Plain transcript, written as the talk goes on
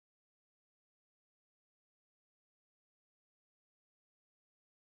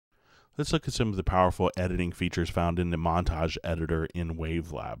Let's look at some of the powerful editing features found in the Montage editor in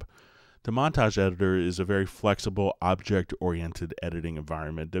WaveLab. The Montage editor is a very flexible, object-oriented editing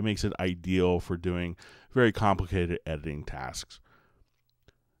environment that makes it ideal for doing very complicated editing tasks.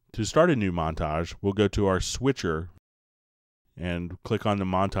 To start a new montage, we'll go to our switcher and click on the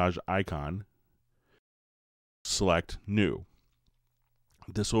montage icon, select New.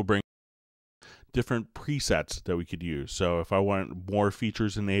 This will bring different presets that we could use. So if I want more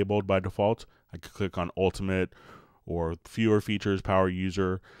features enabled by default, I could click on Ultimate, or fewer features, Power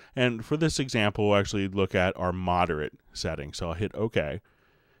User. And for this example, we'll actually look at our moderate setting. So I'll hit OK.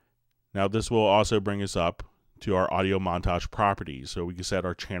 Now this will also bring us up to our audio montage properties. So we can set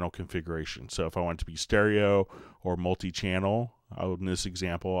our channel configuration. So if I want it to be stereo or multi-channel, in this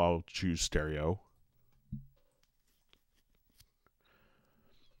example, I'll choose stereo.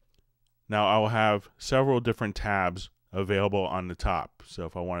 Now I will have several different tabs available on the top. So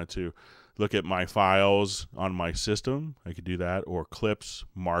if I wanted to look at my files on my system, I could do that, or clips,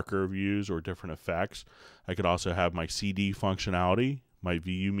 marker views, or different effects. I could also have my CD functionality, my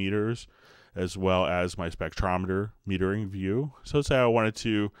VU meters, as well as my spectrometer metering view. So let's say I wanted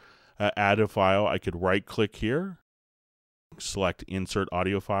to add a file, I could right click here, select insert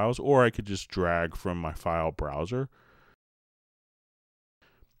audio files, or I could just drag from my file browser.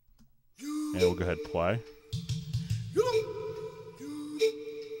 And we'll go ahead and play.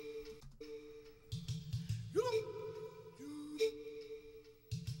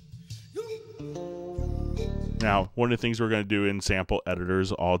 Now, one of the things we're going to do in sample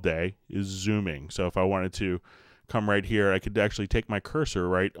editors all day is zooming. So if I wanted to come right here, I could actually take my cursor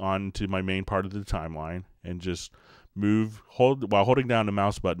right onto my main part of the timeline and just while holding down the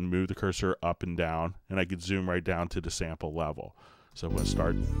mouse button, move the cursor up and down, and I could zoom right down to the sample level. So I'm going to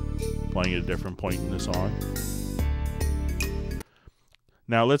start playing at a different point in the song.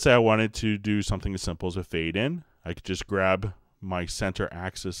 Now, let's say I wanted to do something as simple as a fade in. I could just grab my center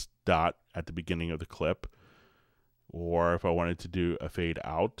axis dot at the beginning of the clip. Or if I wanted to do a fade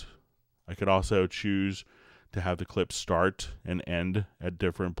out, I could also choose to have the clip start and end at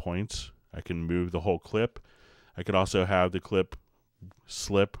different points. I can move the whole clip. I could also have the clip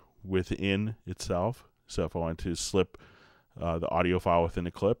slip within itself. So if I wanted to slip the audio file within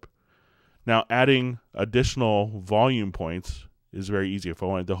the clip. Now, adding additional volume points is very easy. If I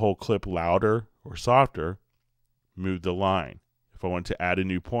wanted the whole clip louder or softer, move the line. If I wanted to add a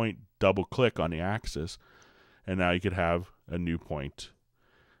new point, double click on the axis, and now you could have a new point.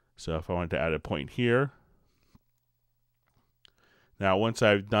 So if I wanted to add a point here, now once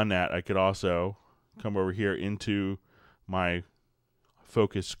I've done that, I could also come over here into my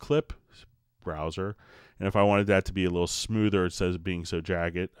focus clip browser, and if I wanted that to be a little smoother, it says being so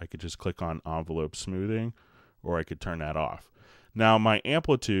jagged, I could just click on envelope smoothing, or I could turn that off. Now my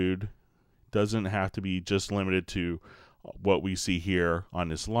amplitude doesn't have to be just limited to what we see here on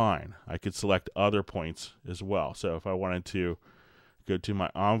this line. I could select other points as well. So if I wanted to go to my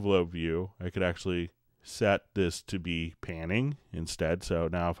envelope view, I could actually set this to be panning instead. So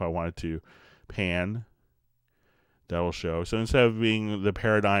now if I wanted to pan, that will show. So instead of being the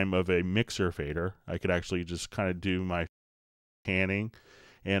paradigm of a mixer fader, I could actually just kind of do my panning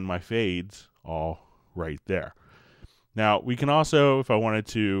and my fades all right there. Now we can also, if I wanted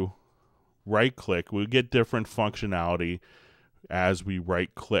to right click, we'll get different functionality as we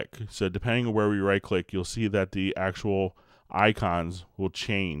right click. So depending on where we right click, you'll see that the actual icons will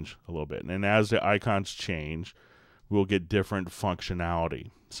change a little bit. And as the icons change, we'll get different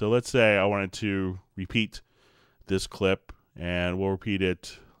functionality. So let's say I wanted to repeat this clip, and we'll repeat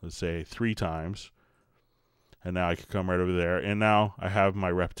it, let's say 3 times. And now I can come right over there, and now I have my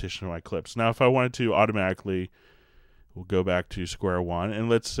repetition of my clips. Now if I wanted to automatically, we'll go back to square one, and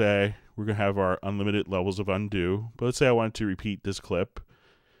let's say we're going to have our unlimited levels of undo. But let's say I wanted to repeat this clip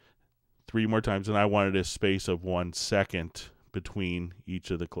 3 more times, and I wanted a space of 1 second between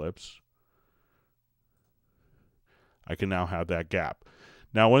each of the clips. I can now have that gap.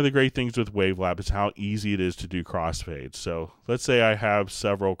 Now, one of the great things with WaveLab is how easy it is to do crossfades. So let's say I have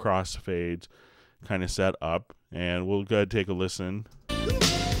several crossfades kind of set up, and we'll go ahead and take a listen.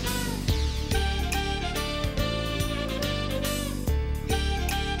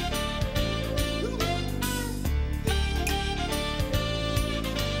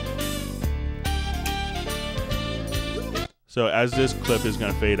 So as this clip is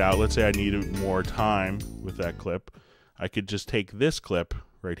going to fade out, let's say I needed more time with that clip, I could just take this clip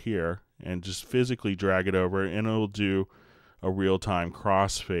right here and just physically drag it over, and it'll do a real-time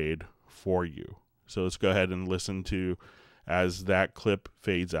crossfade for you. So let's go ahead and listen to as that clip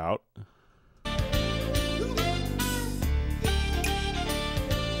fades out.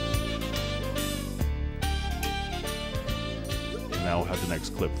 now we'll have the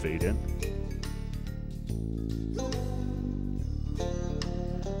next clip fade in.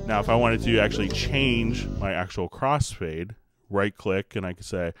 Now if I wanted to actually change my actual crossfade, right click, and I could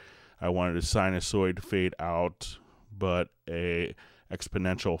say I wanted a sinusoid fade out but a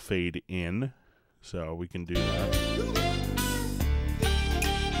exponential fade in, so we can do that.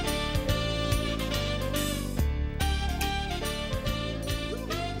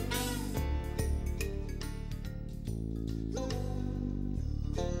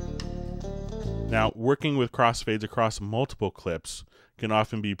 Now, working with crossfades across multiple clips can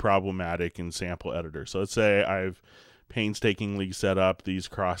often be problematic in sample editors. So let's say I've painstakingly set up these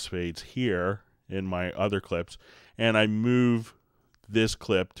crossfades here in my other clips, and I move this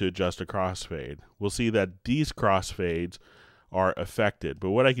clip to adjust a crossfade. We'll see that these crossfades are affected.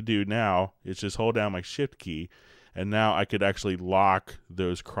 But what I could do now is just hold down my shift key, and now I could actually lock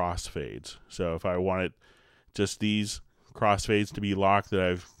those crossfades. So if I wanted just these crossfades to be locked that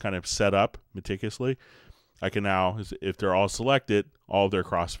I've kind of set up meticulously, I can now, if they're all selected, all of their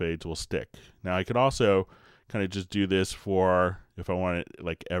crossfades will stick. Now I could also kind of just do this for if I wanted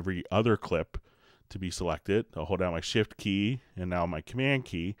like every other clip to be selected. I'll hold down my shift key and now my command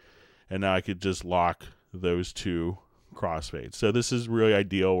key, and now I could just lock those two crossfades. So this is really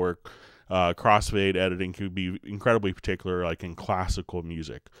ideal where crossfade editing could be incredibly particular, like in classical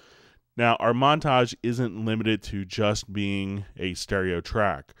music. Now, our montage isn't limited to just being a stereo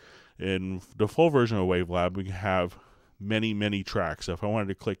track. In the full version of WaveLab, we have many, many tracks. So if I wanted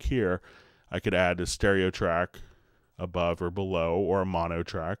to click here, I could add a stereo track above or below, or a mono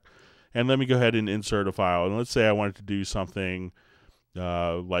track. And let me go ahead and insert a file. And let's say I wanted to do something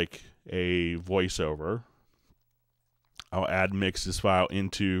like a voiceover. I'll add mix this file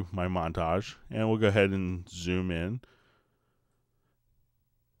into my montage, and we'll go ahead and zoom in.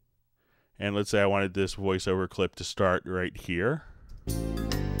 And let's say I wanted this voiceover clip to start right here.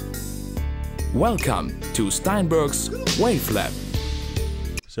 Welcome to Steinberg's WaveLab.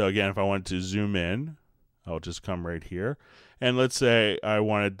 So again, if I wanted to zoom in, I'll just come right here. And let's say I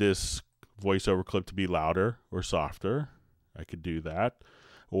wanted this voiceover clip to be louder or softer. I could do that.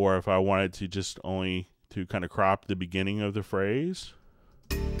 Or if I wanted to just only to kind of crop the beginning of the phrase.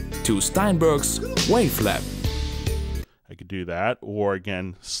 To Steinberg's WaveLab. I could do that, or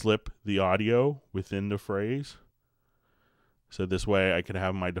again, slip the audio within the phrase. So this way I could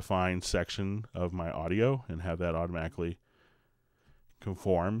have my defined section of my audio and have that automatically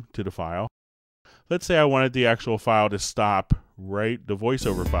conform to the file. Let's say I wanted the actual file to stop, right? The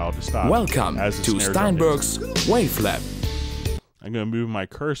voiceover file to stop. Welcome to Steinberg's WaveLab. I'm going to move my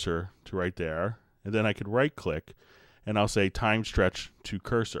cursor to right there, and then I could right click, and I'll say time stretch to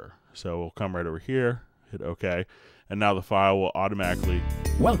cursor. So we'll come right over here, hit OK. And now the file will automatically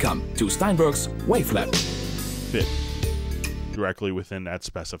Welcome to Steinberg's WaveLab fit directly within that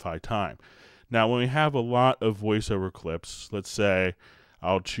specified time. Now, when we have a lot of voiceover clips, let's say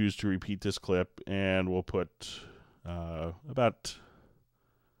I'll choose to repeat this clip, and we'll put about,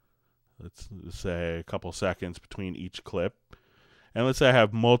 let's say, a couple seconds between each clip. And let's say I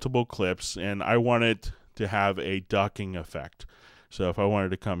have multiple clips, and I want it to have a ducking effect. So if I wanted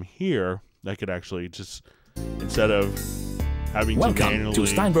to come here, I could actually just, instead of having to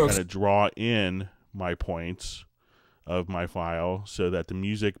manually kind of draw in my points of my file so that the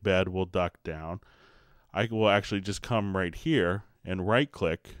music bed will duck down, I will actually just come right here and right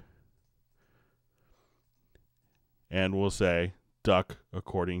click, and we'll say duck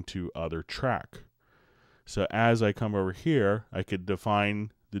according to other track. So as I come over here, I could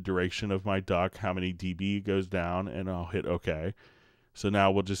define the duration of my duck, how many dB goes down, and I'll hit OK. So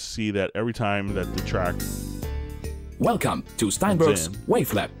now we'll just see that every time that the track Welcome to Steinberg's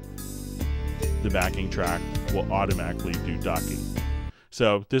WaveLab. The backing track will automatically do ducking.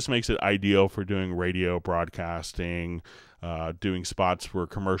 So this makes it ideal for doing radio broadcasting, doing spots for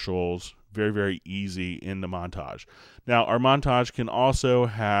commercials. Very, very easy in the montage. Now, our montage can also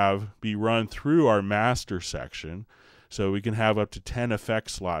be run through our master section. So we can have up to 10 effect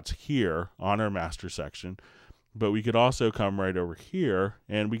slots here on our master section. But we could also come right over here,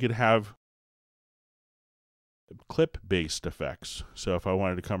 and we could have clip-based effects. So if I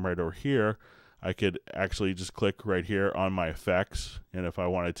wanted to come right over here, I could actually just click right here on my effects, and if I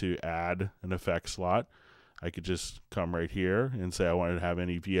wanted to add an effect slot, I could just come right here and say I wanted to have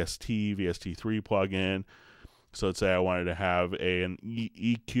any VST, VST3 plugin. So let's say I wanted to have an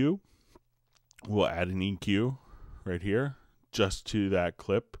EQ. We'll add an EQ right here just to that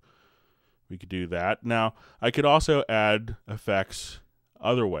clip. We could do that. Now, I could also add effects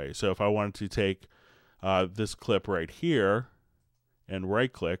other ways. So if I wanted to take this clip right here and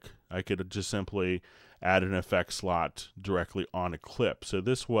right click, I could just simply add an effect slot directly on a clip. So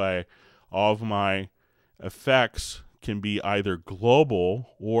this way, all of my effects can be either global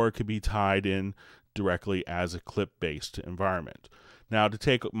or it could be tied in directly as a clip-based environment. Now, to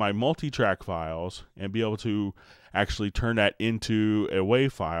take my multi-track files and be able to actually turn that into a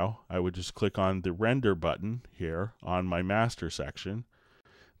WAV file, I would just click on the render button here on my master section.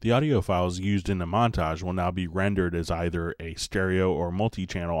 The audio files used in the montage will now be rendered as either a stereo or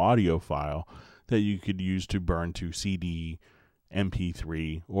multi-channel audio file that you could use to burn to CD,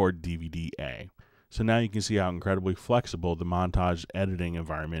 MP3, or DVD-A. So now you can see how incredibly flexible the montage editing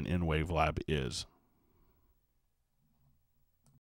environment in WaveLab is.